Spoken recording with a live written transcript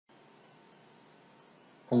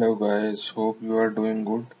Hello guys, hope you are doing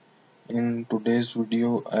good. In today's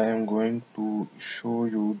video I am going to show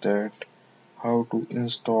you that how to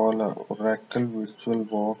install a Oracle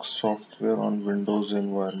VirtualBox software on Windows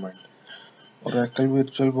environment. Oracle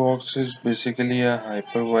VirtualBox is basically a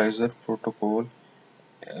hypervisor protocol.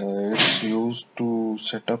 It's used to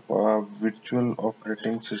set up a virtual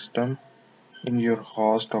operating system in your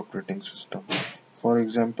host operating system. For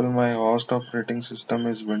example, my host operating system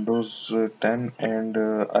is Windows 10 and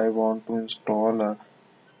I want to install a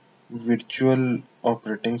virtual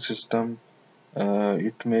operating system.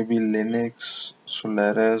 It may be Linux,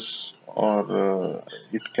 Solaris, or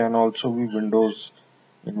it can also be Windows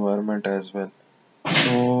environment as well.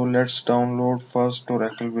 So let's download first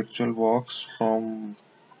Oracle VirtualBox from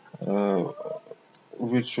uh,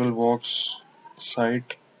 VirtualBox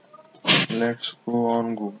site. Let's go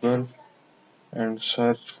on Google and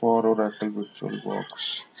search for Oracle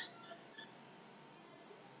VirtualBox.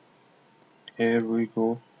 Here we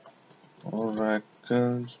go.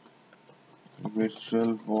 Oracle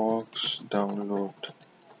VirtualBox download.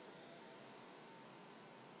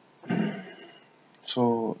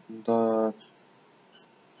 So the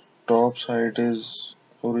top site is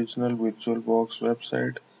original VirtualBox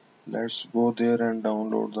website. Let's go there and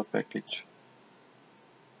download the package.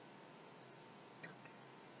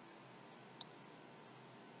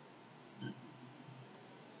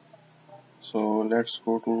 So let's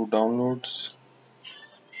go to downloads.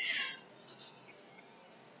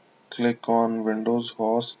 Click on Windows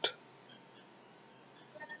host.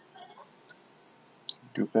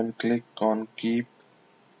 You can click on keep.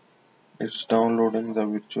 It's downloading the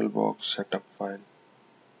VirtualBox setup file.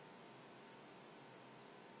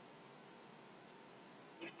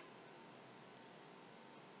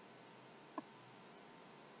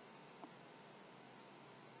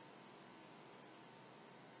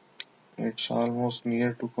 It's almost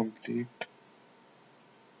near to complete.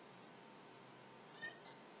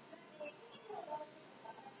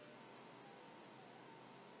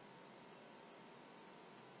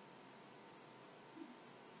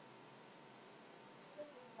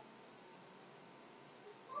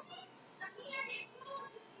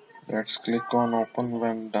 Let's click on open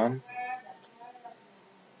when done.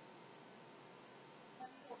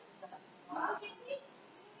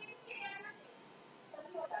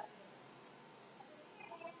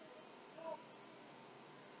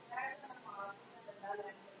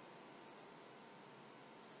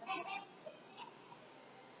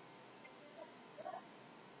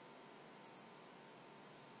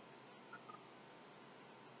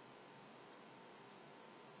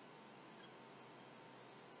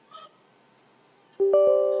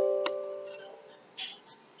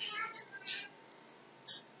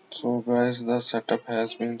 So guys, the setup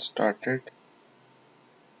has been started.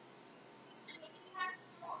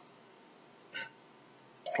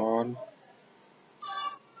 All.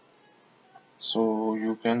 So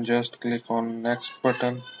you can just click on next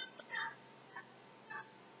button.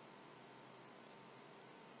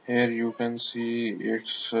 Here you can see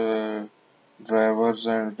its drivers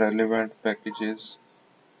and relevant packages.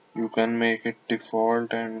 You can make it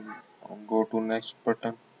default and go to next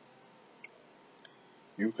button.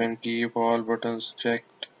 You can keep all buttons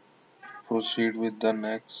checked. Proceed with the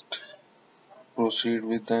next. Proceed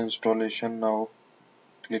with the installation now.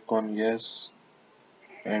 Click on yes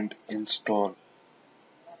and install.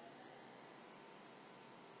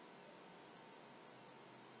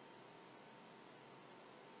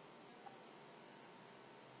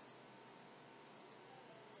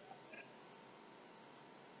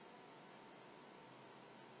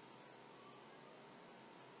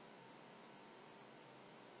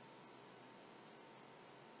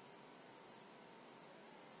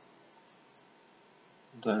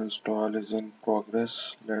 The install is in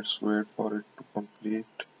progress. Let's wait for it to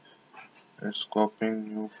complete. It's copying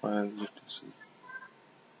new file etc.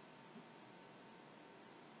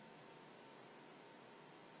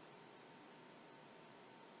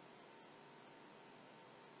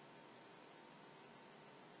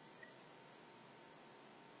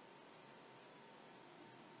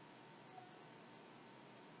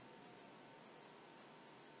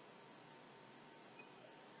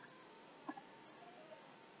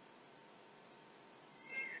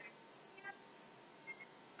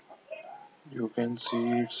 You can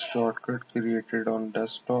see its shortcut created on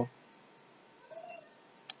desktop.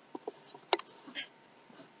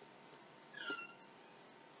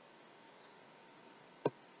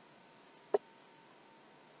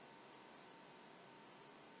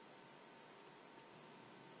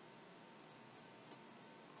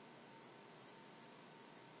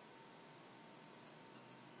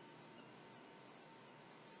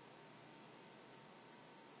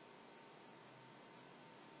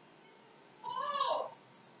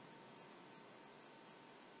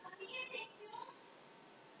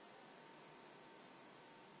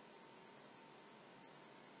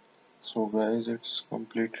 So guys, it's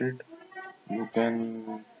completed. You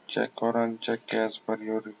can check or uncheck as per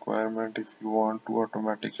your requirement. If you want to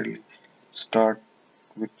automatically start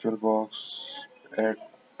VirtualBox at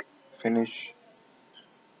finish,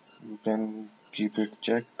 you can keep it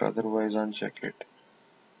checked, otherwise uncheck it.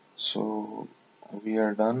 So we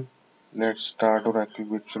are done. Let's start Oracle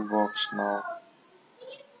VirtualBox now.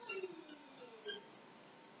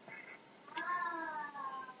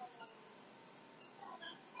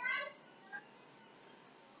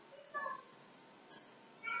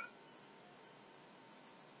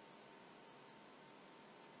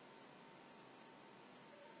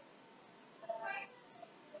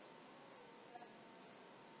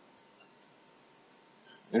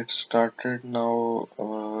 It started now.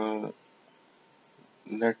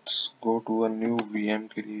 Let's go to a new VM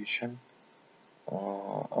creation.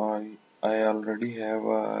 I already have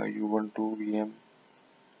a Ubuntu VM.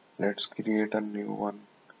 Let's create a new one.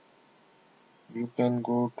 You can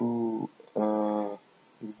go to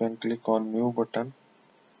you can click on new button.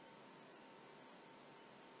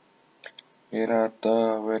 Here are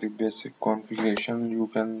the very basic configuration. You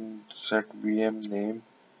can set VM name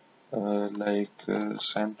like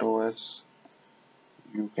CentOS.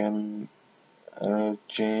 You can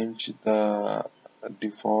change the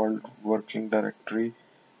default working directory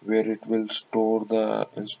where it will store the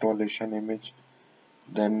installation image.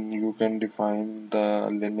 Then you can define the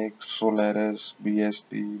Linux, Solaris,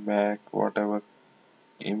 BSD, Mac, whatever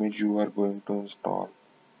image you are going to install.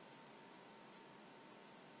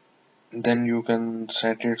 Then you can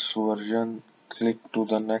set its version. Click to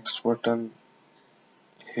the next button.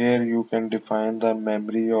 Here you can define the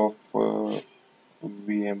memory of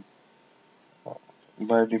VM.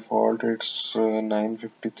 By default it's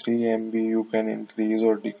 953 MB. You can increase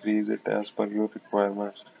or decrease it as per your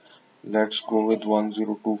requirements. Let's go with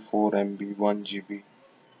 1024 MB, 1 GB.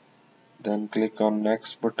 Then click on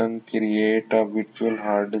next button, create a virtual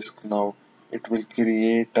hard disk. Now it will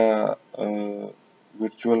create a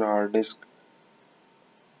virtual hard disk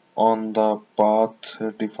on the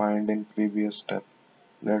path defined in previous step.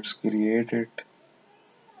 Let's create it.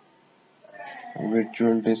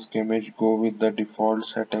 Virtual disk image, go with the default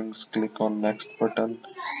settings, click on next button.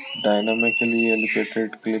 Dynamically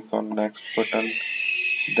allocated, click on next button.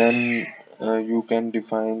 Then you can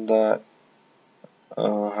define the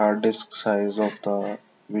hard disk size of the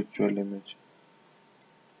virtual image.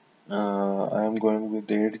 I am going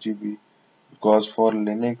with 8 GB because for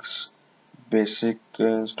Linux basic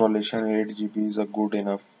installation 8 GB is a good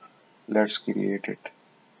enough. Let's create it.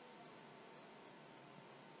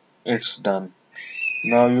 It's done.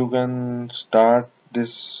 Now you can start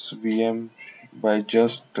this VM by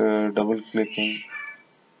just double clicking,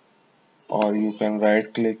 or you can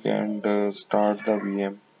right click and start the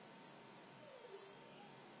VM.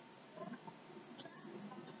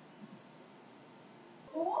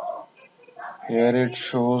 Here it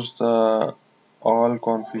shows the all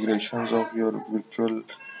configurations of your virtual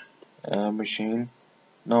machine.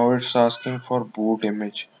 Now it's asking for boot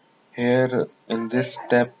image. Here in this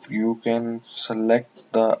step you can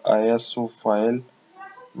select the ISO file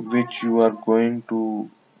which you are going to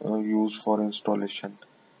use for installation.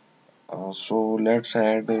 So let's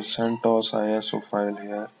add a CentOS ISO file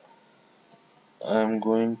here. I'm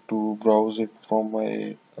going to browse it from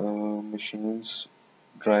my machine's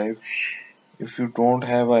drive. If you don't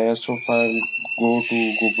have ISO file, go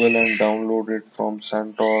to Google and download it from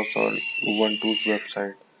CentOS or Ubuntu's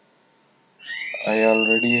website. I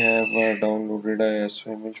already have a downloaded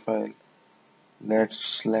ISO image file. Let's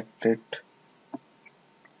select it.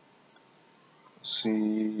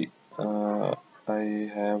 See, I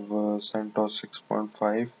have CentOS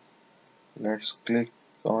 6.5. Let's click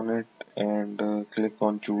on it and click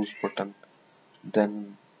on choose button.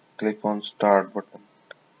 Then click on start button.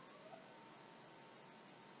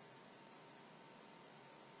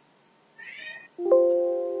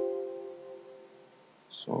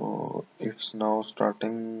 So it's now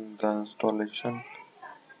starting the installation.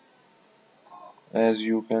 As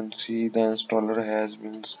you can see, the installer has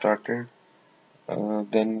been started.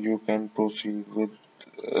 Then you can proceed with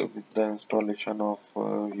the installation of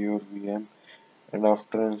your VM, and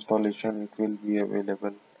after installation it will be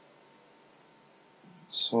available.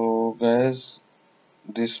 So guys,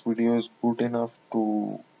 this video is good enough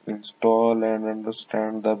to install and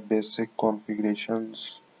understand the basic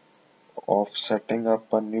configurations of setting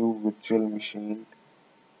up a new virtual machine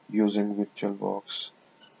using VirtualBox.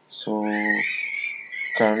 So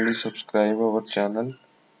kindly subscribe our channel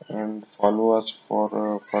and follow us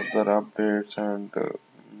for further updates and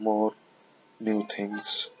more new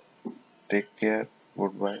things. Take care.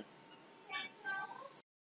 Goodbye.